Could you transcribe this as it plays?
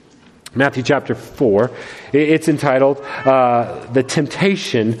Matthew chapter 4. It's entitled, The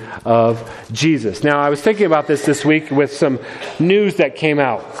Temptation of Jesus. Now, I was thinking about this week with some news that came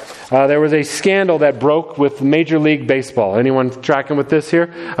out. There was a scandal that broke with Major League Baseball. Anyone tracking with this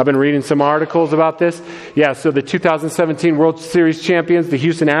here? I've been reading some articles about this. Yeah, so the 2017 World Series champions, the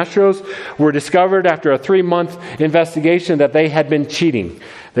Houston Astros, were discovered after a 3-month investigation that they had been cheating.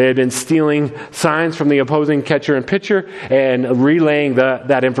 They had been stealing signs from the opposing catcher and pitcher and relaying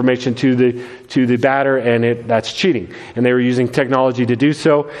that information to the batter, and that's cheating. And they were using technology to do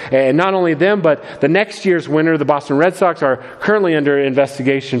so. And not only them, but the next year's winner, the Boston Red Sox, are currently under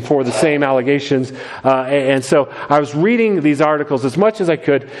investigation for the same allegations. And so I was reading these articles as much as I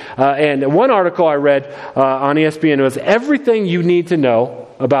could. And one article I read on ESPN was everything you need to know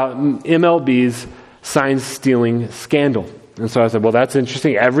about MLB's sign stealing scandal. And so I said, well, that's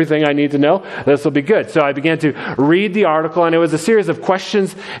interesting. Everything I need to know, this will be good. So I began to read the article, and it was a series of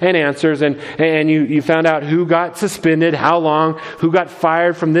questions and answers. And you found out who got suspended, how long, who got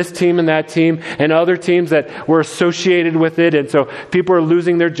fired from this team and that team, and other teams that were associated with it. And so people are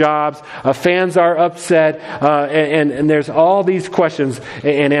losing their jobs. Fans are upset. And there's all these questions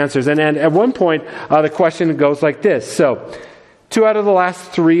and answers. And at one point, the question goes like this. So, 2 out of the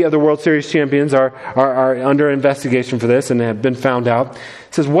last 3 of the World Series champions are under investigation for this and have been found out. It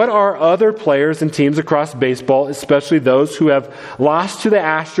says, what are other players and teams across baseball, especially those who have lost to the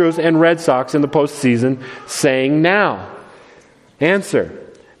Astros and Red Sox in the postseason, saying now? Answer,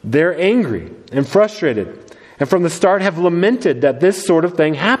 they're angry and frustrated, and from the start have lamented that this sort of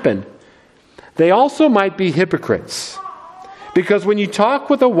thing happened. They also might be hypocrites. Because when you talk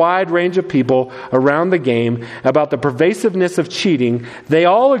with a wide range of people around the game about the pervasiveness of cheating, they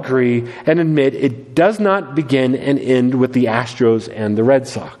all agree and admit it does not begin and end with the Astros and the Red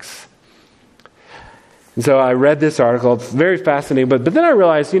Sox. And so I read this article. It's very fascinating. But then I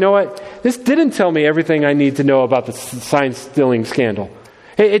realized, you know what? This didn't tell me everything I need to know about the sign stealing scandal.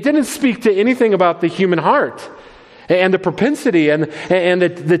 It didn't speak to anything about the human heart. And the propensity and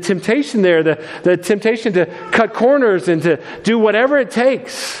the temptation there, the temptation to cut corners and to do whatever it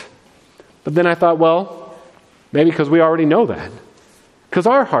takes. But then I thought, well, maybe because we already know that. Because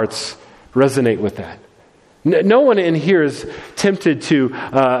our hearts resonate with that. No one in here is tempted to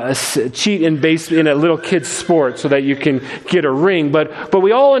cheat in a little kid's sport so that you can get a ring. But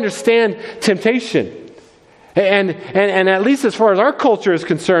we all understand temptation. And at least as far as our culture is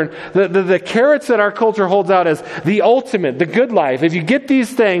concerned, the carrots that our culture holds out as the ultimate, the good life. If you get these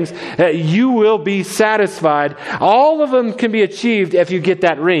things, you will be satisfied. All of them can be achieved if you get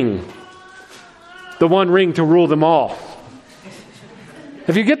that ring. The one ring to rule them all.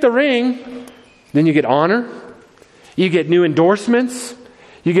 If you get the ring, then you get honor. You get new endorsements.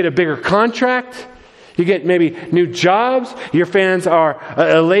 You get a bigger contract. You get maybe new jobs. Your fans are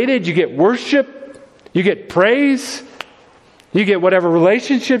elated. You get worship. You get praise. You get whatever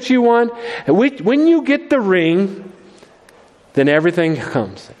relationships you want. And when you get the ring, then everything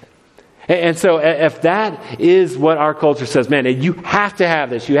comes. And so if that is what our culture says, man, you have to have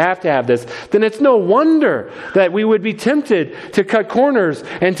this, you have to have this, then it's no wonder that we would be tempted to cut corners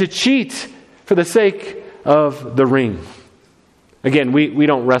and to cheat for the sake of the ring. Again, we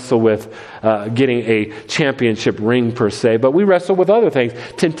don't wrestle with getting a championship ring per se, but we wrestle with other things.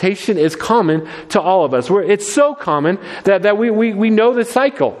 Temptation is common to all of us. It's so common that we know the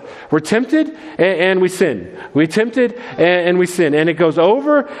cycle. We're tempted and we sin. We're tempted and we sin. And it goes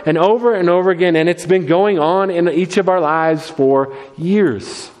over and over and over again, and it's been going on in each of our lives for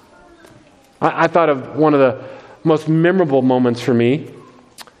years. I thought of one of the most memorable moments for me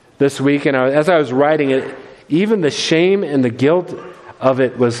this week, and as I was writing it, even the shame and the guilt of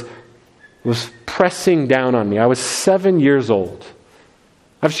it was pressing down on me. I was 7 years old.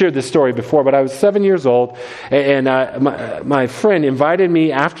 I've shared this story before, but I was 7 years old, and my friend invited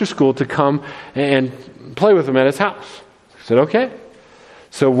me after school to come and play with him at his house. I said, okay.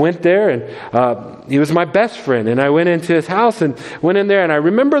 So went there, and he was my best friend, and I went into his house and went in there, and I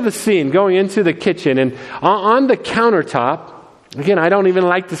remember the scene going into the kitchen, and on the countertop, again, I don't even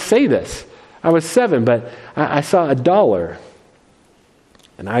like to say this, I was 7, but I saw a dollar,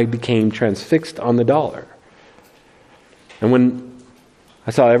 and I became transfixed on the dollar. And when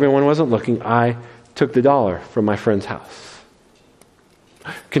I saw everyone wasn't looking, I took the dollar from my friend's house.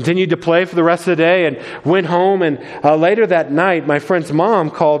 Continued to play for the rest of the day and went home, and later that night, my friend's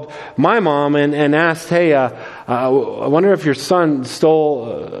mom called my mom and asked, hey, I wonder if your son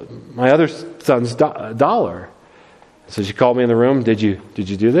stole my other son's dollar. So she called me in the room. Did you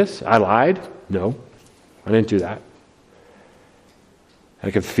do this? I lied. No, I didn't do that.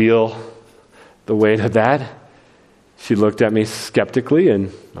 I could feel the weight of that. She looked at me skeptically,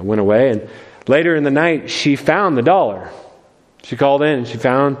 and I went away. And later in the night, she found the dollar. She called in,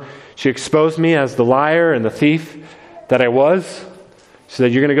 and she exposed me as the liar and the thief that I was. She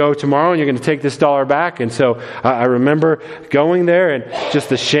said, "You're going to go tomorrow and you're going to take this dollar back." And so I remember going there and just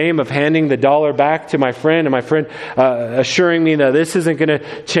the shame of handing the dollar back to my friend, and my friend assuring me that this isn't going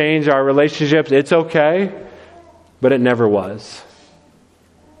to change our relationships. It's okay. But it never was.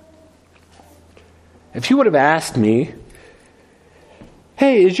 If you would have asked me,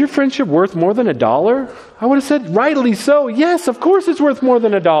 "Hey, is your friendship worth more than $1?" I would have said, rightly so. Yes, of course it's worth more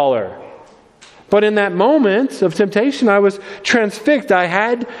than $1. But in that moment of temptation, I was transfixed. I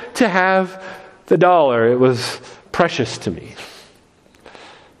had to have the dollar. It was precious to me.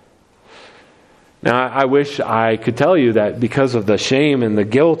 Now, I wish I could tell you that because of the shame and the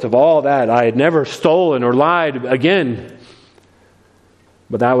guilt of all that, I had never stolen or lied again.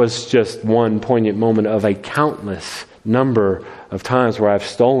 But that was just one poignant moment of a countless number of times where I've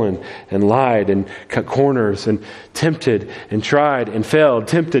stolen and lied and cut corners and tempted and tried and failed,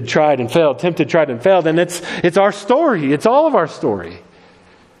 tempted, tried and failed, tempted, tried and failed. And it's our story. It's all of our story.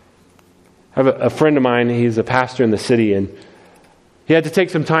 I have a friend of mine, he's a pastor in the city, and he had to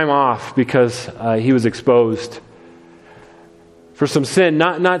take some time off because he was exposed for some sin,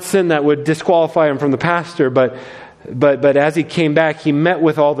 not sin that would disqualify him from the pastor, but as he came back, he met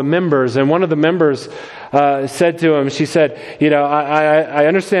with all the members, and one of the members said to him, she said, I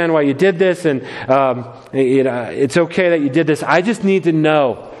understand why you did this, and it's okay that you did this. I just need to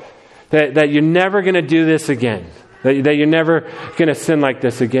know that you're never going to do this again, that you're never going to sin like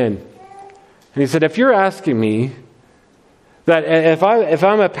this again. And he said, if you're asking me that if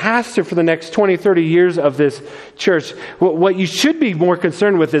I'm a pastor for the next 20, 30 years of this church, what you should be more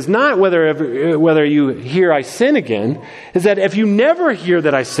concerned with is not whether you hear I sin again, is that if you never hear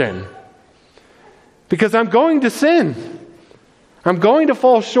that I sin, because I'm going to sin. I'm going to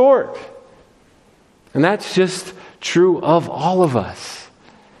fall short. And that's just true of all of us.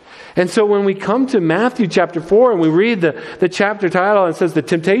 And so when we come to Matthew chapter 4 and we read the chapter title and it says the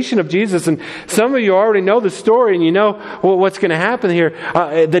temptation of Jesus, and some of you already know the story and you know what's going to happen here,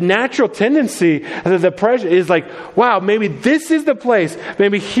 the natural tendency, the pressure is like, wow, maybe this is the place.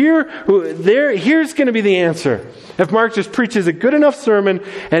 Maybe here's going to be the answer. If Mark just preaches a good enough sermon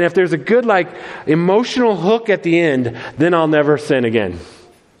and if there's a good emotional hook at the end, then I'll never sin again.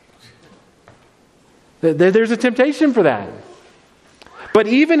 There's a temptation for that. But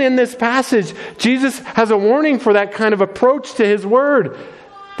even in this passage, Jesus has a warning for that kind of approach to His Word.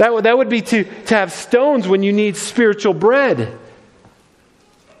 That would be to have stones when you need spiritual bread.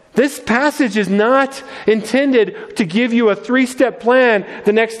 This passage is not intended to give you a 3-step plan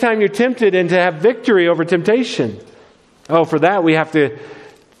the next time you're tempted and to have victory over temptation. Oh, for that we have to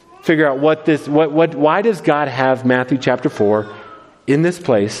figure out why does God have Matthew chapter 4 in this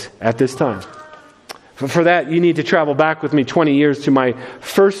place at this time? For that, you need to travel back with me 20 years to my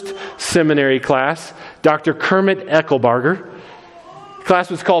first seminary class, Dr. Kermit Eckelbarger. The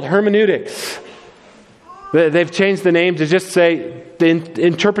class was called Hermeneutics. They've changed the name to just say the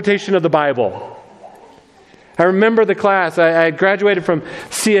interpretation of the Bible. I remember the class. I had graduated from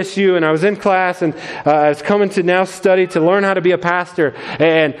CSU and I was in class and I was coming to now study to learn how to be a pastor.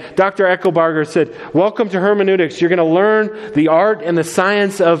 And Dr. Eckelbarger said, welcome to hermeneutics. You're going to learn the art and the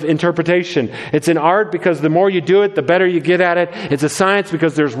science of interpretation. It's an art because the more you do it, the better you get at it. It's a science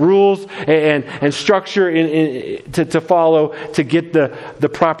because there's rules and structure to follow to get the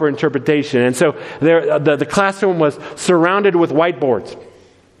proper interpretation. And so the classroom was surrounded with whiteboards.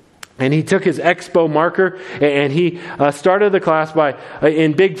 And he took his Expo marker and he started the class by,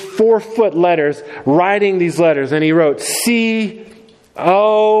 in big 4-foot letters, writing these letters. And he wrote CONTEXT.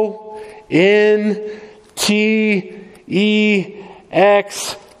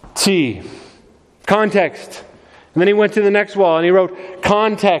 Context. And then he went to the next wall and he wrote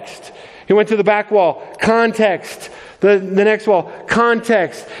context. He went to the back wall, context. The next wall,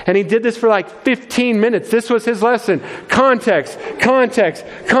 context. And he did this for 15 minutes. This was his lesson. Context, context,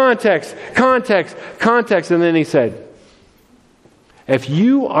 context, context, context. And then he said, if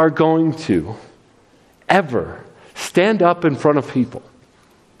you are going to ever stand up in front of people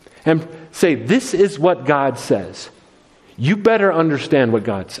and say, this is what God says, you better understand what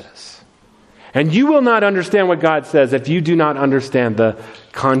God says. And you will not understand what God says if you do not understand the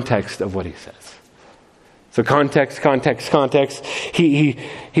context of what He says. So context.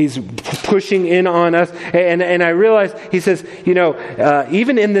 He's pushing in on us. And I realize, he says,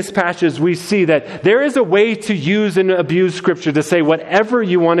 even in this passage, we see that there is a way to use and abuse Scripture to say whatever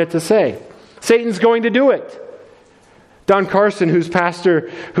you want it to say. Satan's going to do it. Don Carson, whose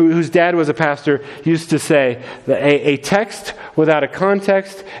dad was a pastor, used to say that a text without a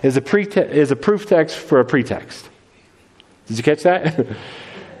context is a proof text for a pretext. Did you catch that?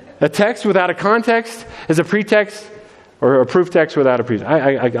 A text without a context is a pretext, or a proof text without a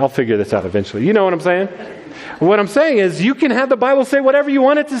pretext. I'll figure this out eventually. You know what I'm saying? What I'm saying is you can have the Bible say whatever you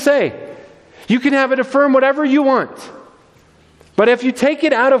want it to say. You can have it affirm whatever you want. But if you take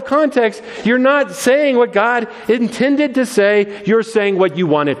it out of context, you're not saying what God intended to say, you're saying what you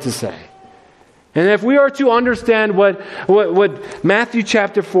want it to say. And if we are to understand what Matthew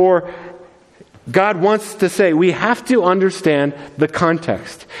chapter 4, God wants to say, we have to understand the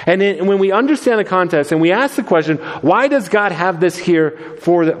context. And when we understand the context and we ask the question, why does God have this here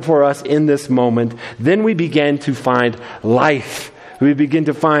for us in this moment? Then we begin to find life. We begin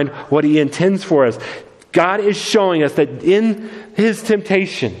to find what He intends for us. God is showing us that in His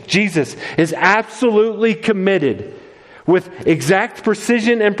temptation, Jesus is absolutely committed with exact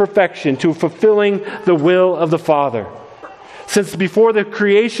precision and perfection to fulfilling the will of the Father. Since before the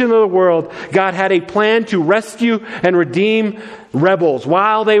creation of the world, God had a plan to rescue and redeem rebels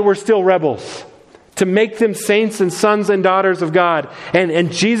while they were still rebels, to make them saints and sons and daughters of God.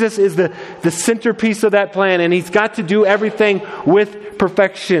 And Jesus is the centerpiece of that plan, and He's got to do everything with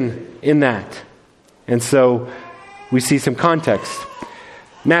perfection in that. And so we see some context.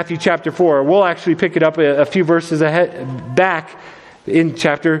 Matthew chapter 4, we'll actually pick it up a few verses back in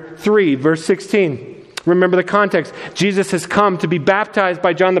chapter 3, verse 16. Remember the context. Jesus has come to be baptized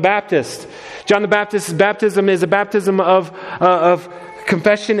by John the Baptist. John the Baptist's baptism is a baptism of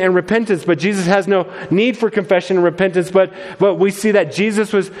confession and repentance, but Jesus has no need for confession and repentance. But we see that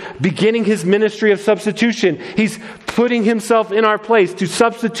Jesus was beginning His ministry of substitution. He's putting Himself in our place to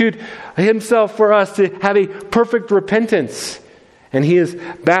substitute Himself for us, to have a perfect repentance. And He is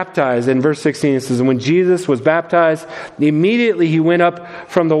baptized. In verse 16 it says, and when Jesus was baptized, immediately He went up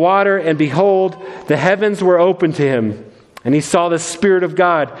from the water, and behold, the heavens were opened to Him. And He saw the Spirit of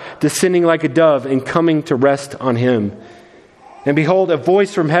God descending like a dove and coming to rest on Him. And behold, a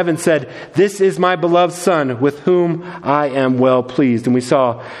voice from heaven said, this is my beloved Son, with whom I am well pleased. And we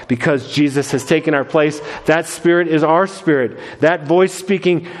saw, because Jesus has taken our place, that Spirit is our spirit. That voice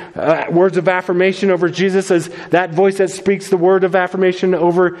speaking words of affirmation over Jesus is that voice that speaks the word of affirmation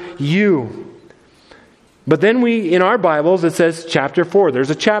over you. But then in our Bibles, it says chapter 4.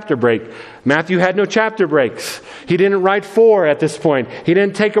 There's a chapter break. Matthew had no chapter breaks. He didn't write 4 at this point. He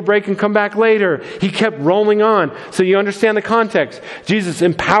didn't take a break and come back later. He kept rolling on. So you understand the context. Jesus,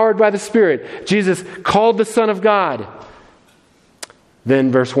 empowered by the Spirit. Jesus, called the Son of God.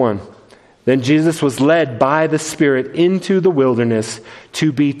 Then verse 1. Then Jesus was led by the Spirit into the wilderness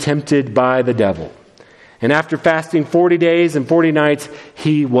to be tempted by the devil. And after fasting 40 days and 40 nights,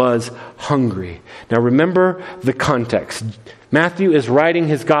 He was hungry. Now remember the context. Matthew is writing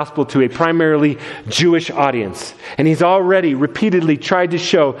his gospel to a primarily Jewish audience. And he's already repeatedly tried to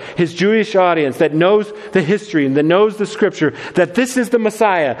show his Jewish audience that knows the history and that knows the Scripture, that this is the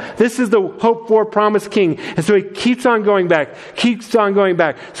Messiah. This is the hoped for promised King. And so he keeps on going back.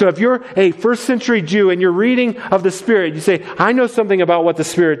 So if you're a first century Jew and you're reading of the Spirit, you say, I know something about what the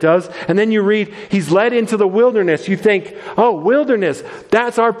Spirit does. And then you read, He's led into the wilderness. You think, oh, wilderness,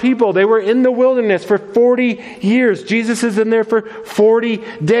 that's our people. They were in the wilderness for 40 years. Jesus is in there for 40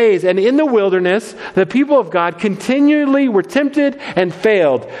 days. And in the wilderness, the people of God continually were tempted and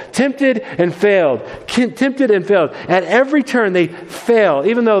failed. Tempted and failed. At every turn, they fail.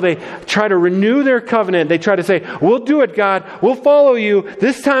 Even though they try to renew their covenant, they try to say, we'll do it, God. We'll follow you.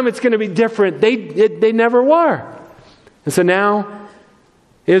 This time it's going to be different. They never were. And so now,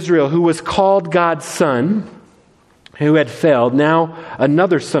 Israel, who was called God's son, who had failed, now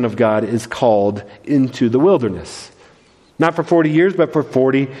another son of God is called into the wilderness. Not for 40 years, but for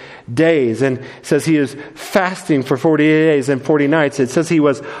 40 days. And it says he is fasting for 40 days and 40 nights. It says he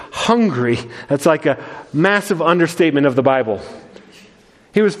was hungry. That's like a massive understatement of the Bible.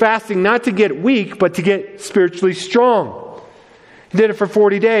 He was fasting not to get weak, but to get spiritually strong. He did it for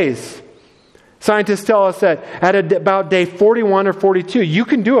 40 days. Scientists tell us that at about day 41 or 42, you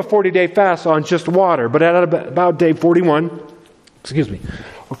can do a 40-day fast on just water. But at about day 41,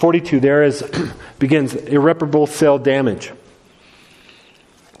 or 42, there begins irreparable cell damage.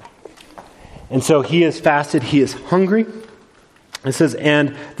 And so he is fasted, he is hungry. It says,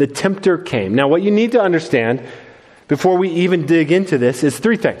 and the tempter came. Now what you need to understand before we even dig into this is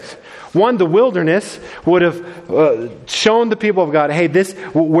 3 things. One, the wilderness would have shown the people of God, hey, this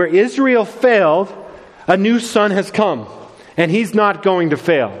where Israel failed, a new son has come, and he's not going to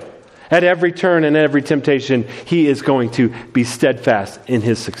fail. At every turn and every temptation, he is going to be steadfast in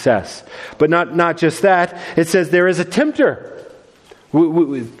his success. But not just that. It says there is a tempter.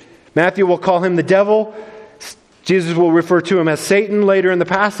 Matthew will call him the devil. Jesus will refer to him as Satan later in the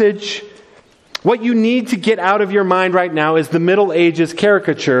passage. What you need to get out of your mind right now is the Middle Ages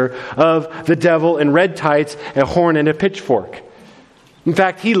caricature of the devil in red tights, a horn, and a pitchfork. In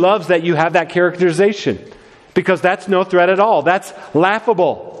fact, he loves that you have that characterization because that's no threat at all. That's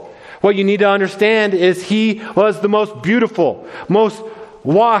laughable. What you need to understand is he was the most beautiful, the most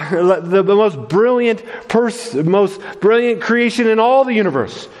brilliant creation in all the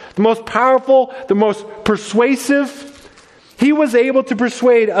universe. The most powerful, the most persuasive. He was able to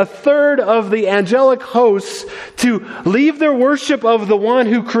persuade a third of the angelic hosts to leave their worship of the one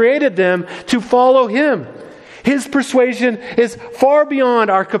who created them to follow him. His persuasion is far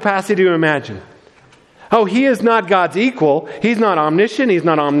beyond our capacity to imagine. Oh, he is not God's equal. He's not omniscient. He's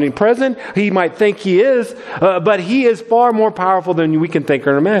not omnipresent. He might think he is, but he is far more powerful than we can think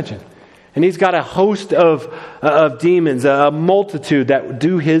or imagine. And he's got a host of demons, a multitude that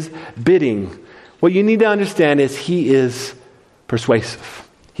do his bidding. What you need to understand is he is persuasive.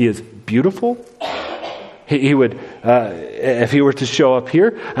 He is beautiful. He would, if he were to show up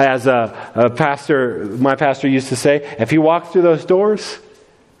here, as a pastor, my pastor used to say, if he walked through those doors,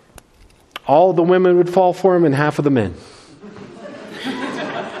 all the women would fall for him and half of the men.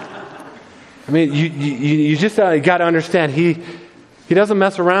 I mean, you just got to understand, he doesn't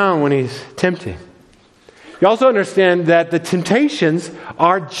mess around when he's tempting. You also understand that the temptations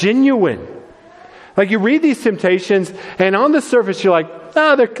are genuine. Like you read these temptations, and on the surface you're like,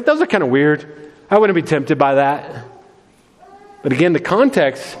 those are kind of weird. I wouldn't be tempted by that. But again, the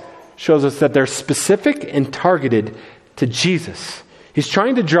context shows us that they're specific and targeted to Jesus. He's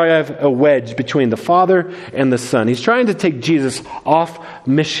trying to drive a wedge between the Father and the Son. He's trying to take Jesus off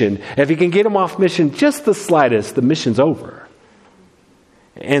mission. If he can get him off mission just the slightest, the mission's over.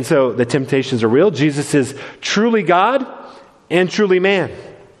 And so the temptations are real. Jesus is truly God and truly man.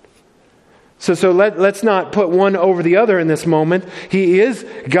 So let's not put one over the other in this moment. He is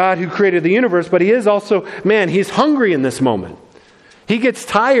God who created the universe, but he is also man. He's hungry in this moment. He gets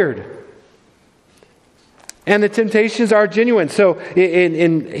tired. And the temptations are genuine. So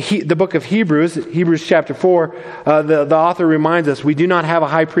in the book of Hebrews chapter 4, the author reminds us we do not have a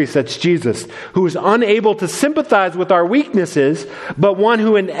high priest, that's Jesus, who is unable to sympathize with our weaknesses, but one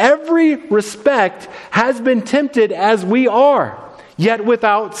who in every respect has been tempted as we are, yet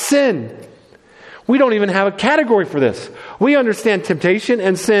without sin. We don't even have a category for this. We understand temptation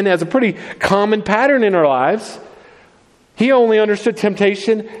and sin as a pretty common pattern in our lives. He only understood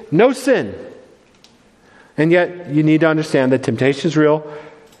temptation, no sin. And yet, you need to understand that temptation is real.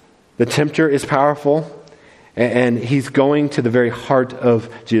 The tempter is powerful. And he's going to the very heart of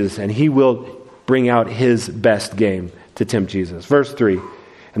Jesus. And he will bring out his best game to tempt Jesus. Verse 3.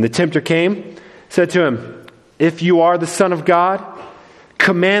 And the tempter came, said to him, "If you are the Son of God,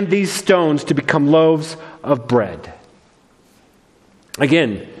 command these stones to become loaves of bread."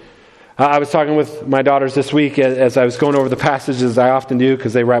 Again, I was talking with my daughters this week as I was going over the passages I often do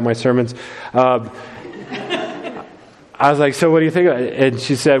because they write my sermons. I was like, "So what do you think?" And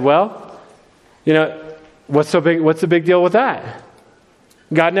she said, "Well, what's the big deal with that?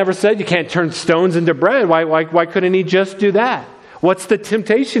 God never said you can't turn stones into bread. Why couldn't he just do that? What's the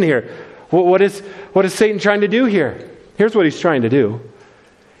temptation here? What is Satan trying to do here?" Here's what he's trying to do.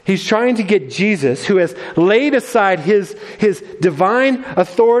 He's trying to get Jesus, who has laid aside his divine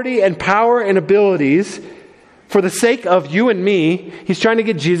authority and power and abilities for the sake of you and me. He's trying to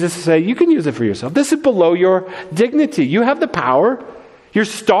get Jesus to say, you can use it for yourself. This is below your dignity. You have the power. You're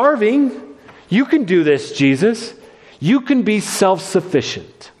starving. You can do this, Jesus. You can be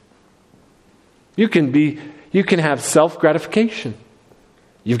self-sufficient. You can have self-gratification.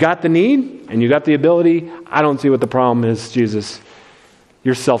 You've got the need and you've got the ability. I don't see what the problem is, Jesus.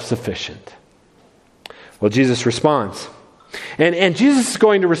 You're self-sufficient. Well, Jesus responds. And Jesus is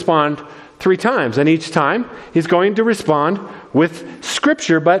going to respond 3 times. And each time, he's going to respond with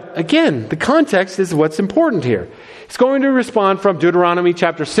Scripture. But again, the context is what's important here. He's going to respond from Deuteronomy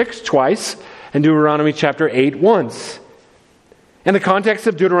chapter 6 twice and Deuteronomy chapter 8 once. And the context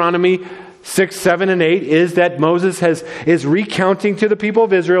of Deuteronomy 6, 7, and 8 is that Moses is recounting to the people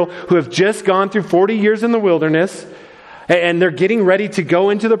of Israel who have just gone through 40 years in the wilderness. And they're getting ready to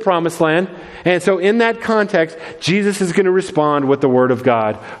go into the promised land. And so in that context, Jesus is going to respond with the word of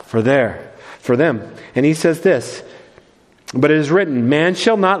God for them. And he says this, "But it is written, man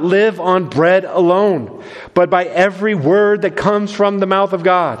shall not live on bread alone, but by every word that comes from the mouth of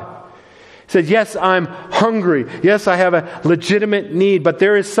God." said, yes, I'm hungry. Yes, I have a legitimate need, but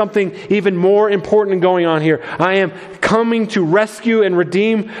there is something even more important going on here. I am coming to rescue and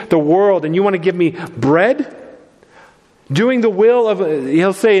redeem the world, and you want to give me bread? Doing the will of,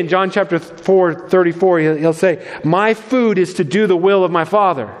 he'll say in John chapter 4:34, he'll say, my food is to do the will of my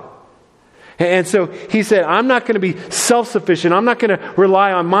Father. And so he said, I'm not going to be self-sufficient. I'm not going to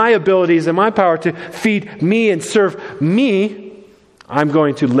rely on my abilities and my power to feed me and serve me. I'm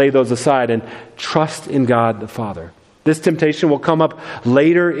going to lay those aside and trust in God the Father. This temptation will come up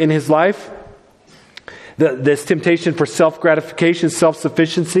later in his life. This temptation for self-gratification,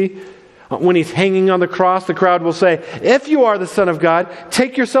 self-sufficiency. When he's hanging on the cross, the crowd will say, if you are the Son of God,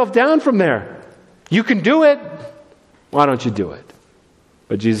 take yourself down from there. You can do it. Why don't you do it?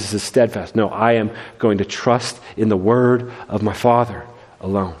 But Jesus is steadfast. No, I am going to trust in the word of my Father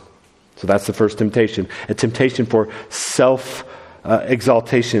alone. So that's the first temptation. A temptation for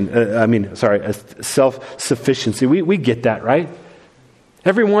self-sufficiency. We get that, right?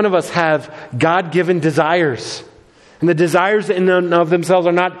 Every one of us have God-given desires. And the desires in and of themselves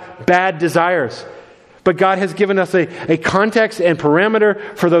are not bad desires. But God has given us a context and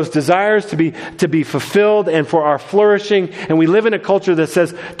parameter for those desires to be fulfilled and for our flourishing. And we live in a culture that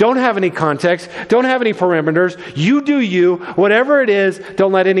says, don't have any context, don't have any parameters. You do you, whatever it is.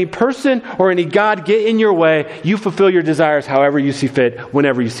 Don't let any person or any God get in your way. You fulfill your desires however you see fit,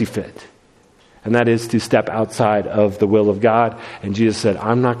 whenever you see fit. And that is to step outside of the will of God. And Jesus said,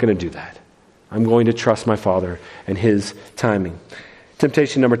 I'm not going to do that. I'm going to trust my Father and his timing.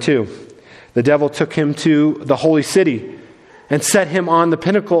 Temptation number 2. The devil took him to the holy city and set him on the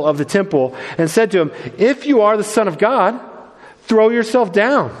pinnacle of the temple and said to him, if you are the Son of God, throw yourself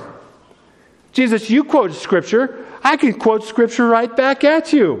down. Jesus, you quote Scripture. I can quote Scripture right back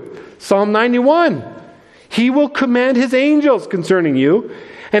at you. Psalm 91. He will command his angels concerning you,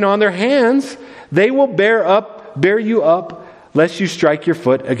 and on their hands they will bear you up, lest you strike your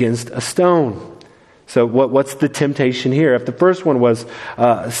foot against a stone. So what's the temptation here? If the first one was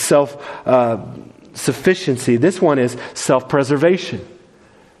self-sufficiency, this one is self-preservation.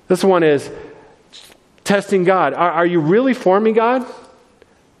 This one is testing God. Are you really for me, God?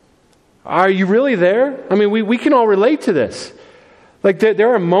 Are you really there? I mean, we can all relate to this. Like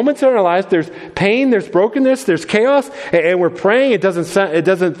there are moments in our lives, there's pain, there's brokenness, there's chaos, and we're praying. It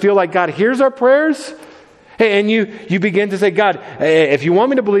doesn't feel like God hears our prayers. And you begin to say, God, if you want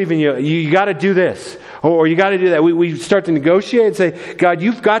me to believe in you, you got to do this. Or you got to do that. We start to negotiate and say, God,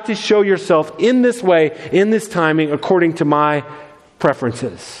 you've got to show yourself in this way, in this timing, according to my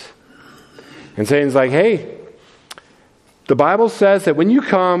preferences. And Satan's like, hey, the Bible says that when you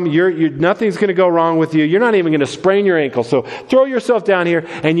come, nothing's going to go wrong with you. You're not even going to sprain your ankle. So throw yourself down here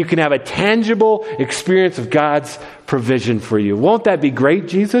and you can have a tangible experience of God's provision for you. Won't that be great,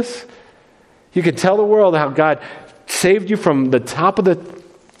 Jesus? You can tell the world how God saved you from the top of the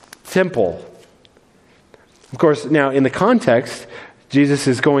temple. Of course, now in the context, Jesus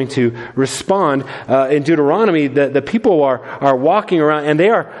is going to respond in Deuteronomy. The people are walking around and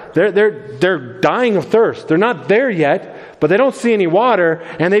they're dying of thirst. They're not there yet, but they don't see any water,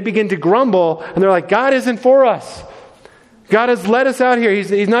 and they begin to grumble. And they're like, God isn't for us. God has led us out here.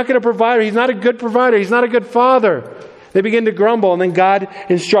 He's not going to provide. He's not a good provider. He's not a good father. They begin to grumble, and then God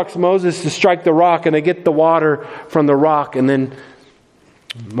instructs Moses to strike the rock, and they get the water from the rock. And then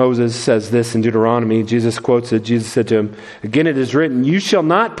Moses says this in Deuteronomy. Jesus quotes it. Jesus said to him, again it is written, you shall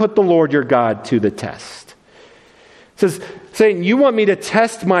not put the Lord your God to the test. It says, Satan, you want me to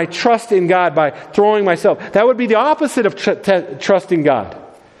test my trust in God by throwing myself. That would be the opposite of trusting God.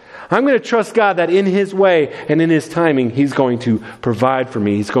 I'm going to trust God that in his way and in his timing, he's going to provide for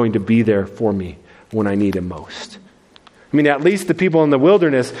me. He's going to be there for me when I need him most. I mean, at least the people in the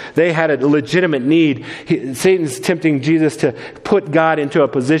wilderness, they had a legitimate need. Satan's tempting Jesus to put God into a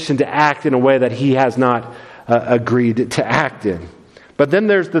position to act in a way that he has not agreed to act in. But then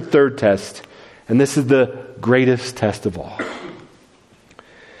there's the third test, and this is the greatest test of all.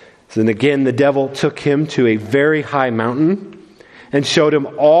 So then again, the devil took him to a very high mountain and showed him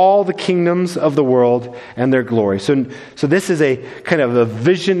all the kingdoms of the world and their glory. So this is a kind of a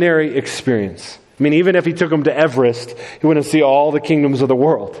visionary experience. I mean, even if he took him to Everest, he wouldn't see all the kingdoms of the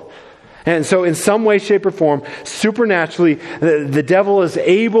world. And so in some way, shape, or form, supernaturally, the devil is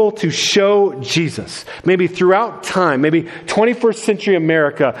able to show Jesus. Maybe throughout time, maybe 21st century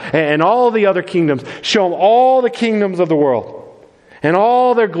America and all the other kingdoms, show him all the kingdoms of the world and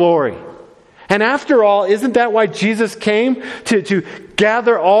all their glory. And after all, isn't that why Jesus came? To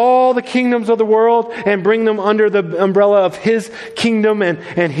gather all the kingdoms of the world and bring them under the umbrella of his kingdom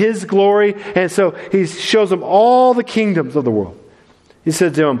and his glory. And so he shows them all the kingdoms of the world. He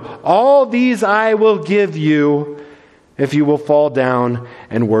said to him, all these I will give you if you will fall down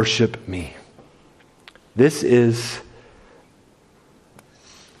and worship me. This is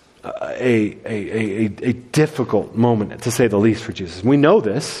a difficult moment, to say the least, for Jesus. We know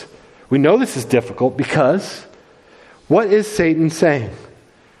this. We know this is difficult because what is Satan saying?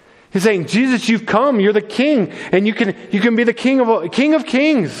 He's saying, Jesus, you've come. You're the king, and you can be the king of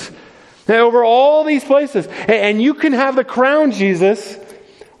kings over all these places, and you can have the crown, Jesus,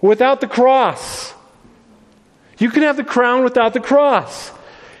 without the cross. You can have the crown without the cross.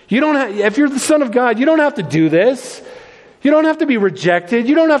 You don't have, if you're the Son of God, you don't have to do this. You don't have to be rejected.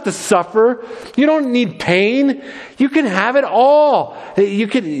 You don't have to suffer. You don't need pain. You can have it all.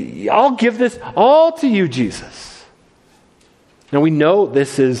 I'll give this all to you, Jesus. Now we know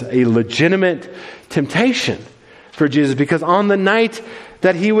this is a legitimate temptation for Jesus, because on the night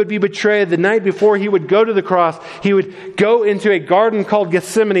that he would be betrayed, the night before he would go to the cross, he would go into a garden called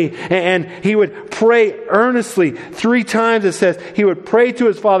Gethsemane, and he would pray earnestly 3 times. It says he would pray to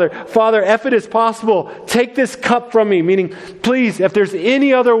his Father, Father, if it is possible, take this cup from me. Meaning, please, if there's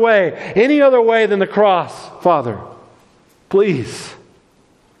any other way than the cross, Father, please.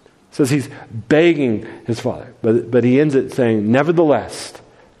 It says he's begging his Father, but he ends it saying, nevertheless,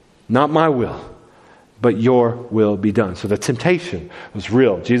 not my will, but your will be done. So the temptation was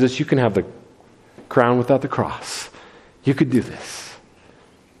real. Jesus, you can have the crown without the cross. You could do this.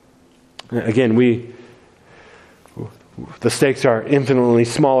 Again, the stakes are infinitely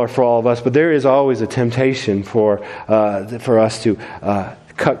smaller for all of us, but there is always a temptation for us to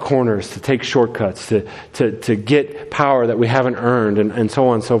cut corners, to take shortcuts, to get power that we haven't earned, and so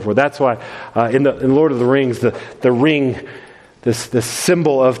on and so forth. That's why in Lord of the Rings, the ring, this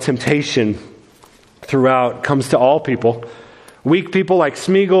symbol of temptation throughout, comes to all people. Weak people like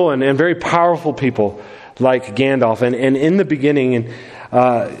Smeagol, and very powerful people like Gandalf. And in the beginning,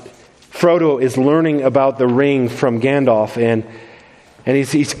 Frodo is learning about the ring from Gandalf, and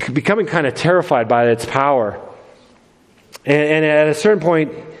he's becoming kind of terrified by its power. And at a certain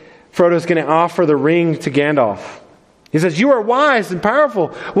point, Frodo's going to offer the ring to Gandalf. He says, you are wise and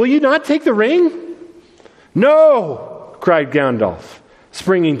powerful. Will you not take the ring? No, cried Gandalf,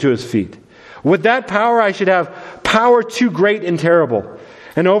 springing to his feet. With that power, I should have power too great and terrible.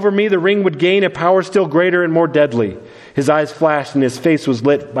 And over me, the ring would gain a power still greater and more deadly. His eyes flashed and his face was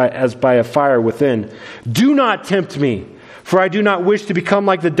lit as by a fire within. Do not tempt me, for I do not wish to become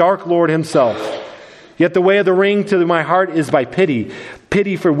like the Dark Lord himself. Yet the way of the ring to my heart is by pity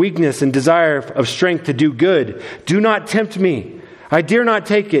for weakness and desire of strength to do good. Do not tempt me. I dare not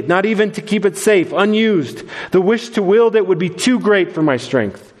take it, not even to keep it safe, unused. The wish to wield it would be too great for my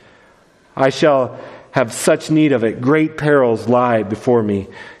strength. I shall have such need of it. Great perils lie before me.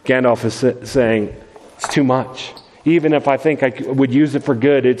 Gandalf is saying, it's too much. Even if I think I would use it for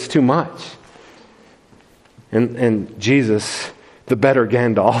good, it's too much. And Jesus, the better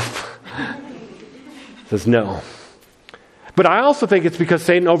Gandalf, says no. But I also think it's because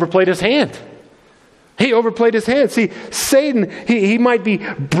Satan overplayed his hand. He overplayed his hand. See, Satan, he might be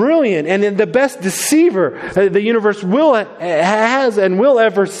brilliant and the best deceiver the universe has and will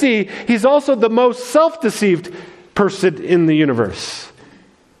ever see. He's also the most self-deceived person in the universe.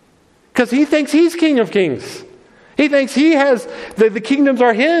 Because he thinks he's King of Kings. He thinks he has, the kingdoms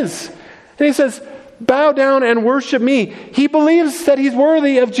are his. And he says, bow down and worship me. He believes that he's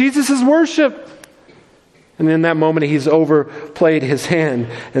worthy of Jesus' worship. And in that moment, he's overplayed his hand.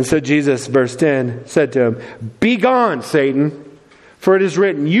 And so Jesus, verse 10, said to him, be gone, Satan, for it is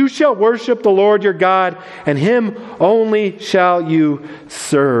written, you shall worship the Lord your God, and him only shall you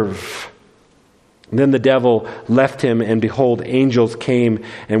serve. And then the devil left him, and behold, angels came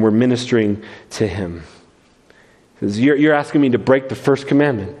and were ministering to him. He says, you're asking me to break the first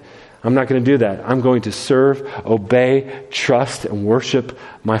commandment. I'm not going to do that. I'm going to serve, obey, trust, and worship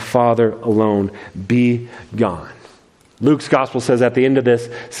my Father alone. Be gone. Luke's gospel says at the end of this,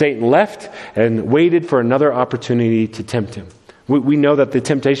 Satan left and waited for another opportunity to tempt him. We know that the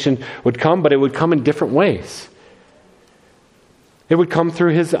temptation would come, but it would come in different ways. It would come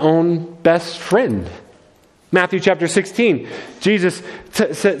through his own best friend. Matthew chapter 16, Jesus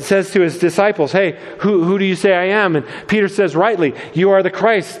says to his disciples, hey, who do you say I am? And Peter says, rightly, you are the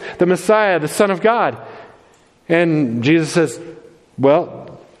Christ, the Messiah, the Son of God. And Jesus says,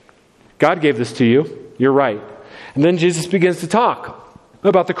 well, God gave this to you. You're right. And then Jesus begins to talk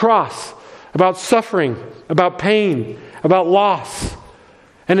about the cross, about suffering, about pain, about loss.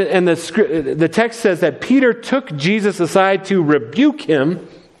 And the text says that Peter took Jesus aside to rebuke him.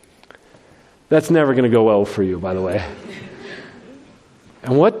 That's never going to go well for you, by the way.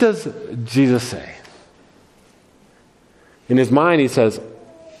 And what does Jesus say? In his mind, he says,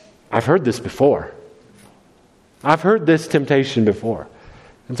 I've heard this before. I've heard this temptation before.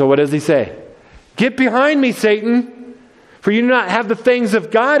 And so what does he say? Get behind me, Satan, for you do not have the things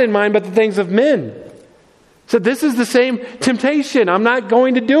of God in mind, but the things of men. So this is the same temptation. I'm not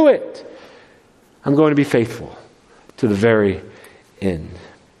going to do it. I'm going to be faithful to the very end.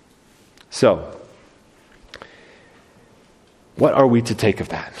 So, what are we to take of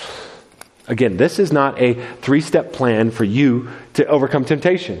that? Again, this is not a 3-step plan for you to overcome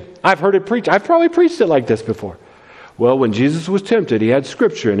temptation. I've heard it preached. I've probably preached it like this before. Well, when Jesus was tempted, he had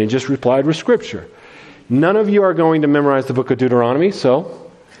Scripture, and he just replied with Scripture. None of you are going to memorize the book of Deuteronomy, so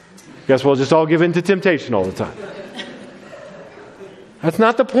guess we'll just all give in to temptation all the time. That's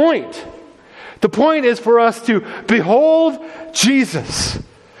not the point. The point is for us to behold Jesus.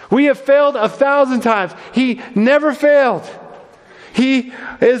 We have failed 1,000 times. He never failed. He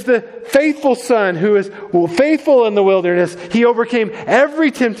is the faithful Son who is faithful in the wilderness. He overcame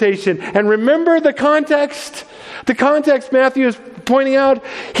every temptation. And remember the context? The context Matthew is pointing out.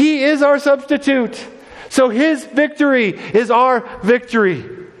 He is our substitute. So his victory is our victory.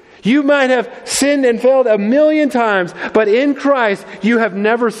 You might have sinned and failed 1,000,000 times, but in Christ you have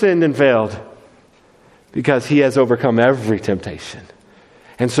never sinned and failed because he has overcome every temptation.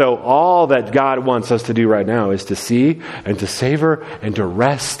 And so all that God wants us to do right now is to see and to savor and to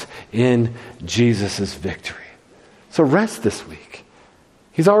rest in Jesus' victory. So rest this week.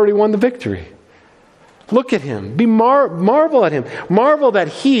 He's already won the victory. Look at him. Marvel at him. Marvel that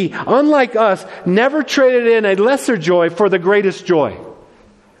he, unlike us, never traded in a lesser joy for the greatest joy.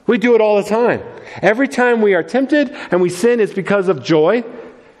 We do it all the time. Every time we are tempted and we sin, it's because of joy.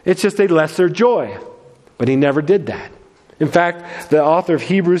 It's just a lesser joy. But he never did that. In fact, the author of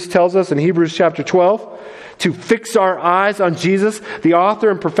Hebrews tells us in Hebrews chapter 12 to fix our eyes on Jesus, the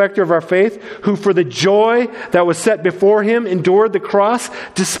author and perfecter of our faith, who for the joy that was set before him endured the cross,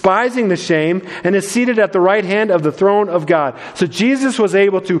 despising the shame, and is seated at the right hand of the throne of God. So Jesus was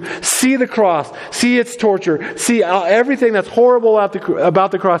able to see the cross, see its torture, see everything that's horrible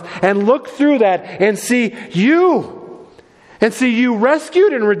about the cross, and look through that and see you. And see you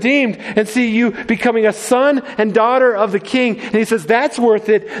rescued and redeemed, and see you becoming a son and daughter of the King. And he says, that's worth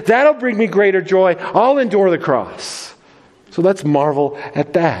it. That'll bring me greater joy. I'll endure the cross. So let's marvel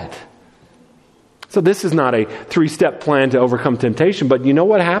at that. So this is not a 3-step plan to overcome temptation, but you know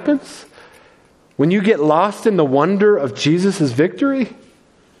what happens? When you get lost in the wonder of Jesus' victory,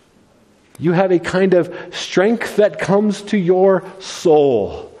 you have a kind of strength that comes to your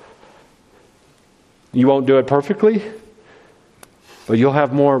soul. You won't do it perfectly, but you'll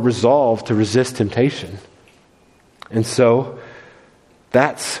have more resolve to resist temptation. And so,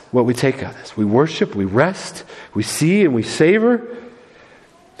 that's what we take out of this. We worship, we rest, we see and we savor.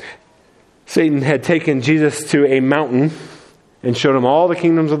 Satan had taken Jesus to a mountain and showed him all the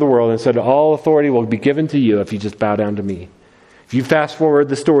kingdoms of the world and said, all authority will be given to you if you just bow down to me. If you fast forward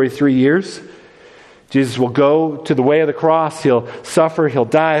the story 3 years, Jesus will go to the way of the cross. He'll suffer. He'll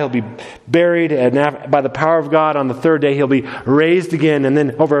die. He'll be buried. And by the power of God, on the 3rd day, he'll be raised again. And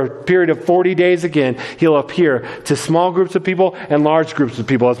then over a period of 40 days again, he'll appear to small groups of people and large groups of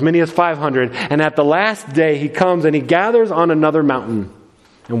people, as many as 500. And at the last day, he comes and he gathers on another mountain.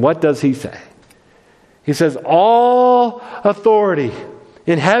 And what does he say? He says, all authority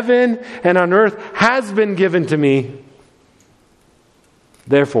in heaven and on earth has been given to me.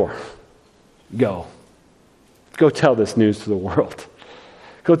 Therefore, go. Go tell this news to the world.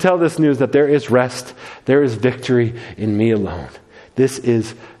 Go tell this news that there is rest, there is victory in me alone. This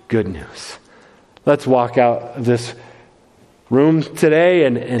is good news. Let's walk out of this room today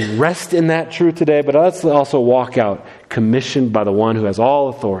and rest in that truth today, but let's also walk out commissioned by the one who has all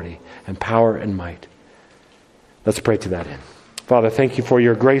authority and power and might. Let's pray to that end. Father, thank you for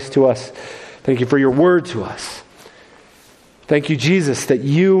your grace to us. Thank you for your word to us. Thank you, Jesus, that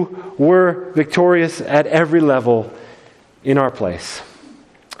you were victorious at every level in our place.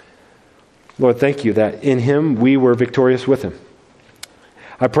 Lord, thank you that in him we were victorious with him.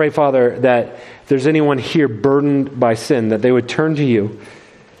 I pray, Father, that if there's anyone here burdened by sin, that they would turn to you,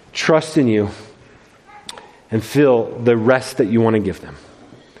 trust in you, and feel the rest that you want to give them.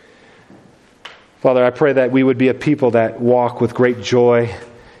 Father, I pray that we would be a people that walk with great joy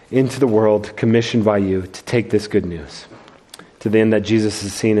into the world, commissioned by you to take this good news to the end that Jesus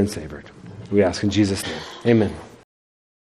is seen and savored. We ask in Jesus' name. Amen.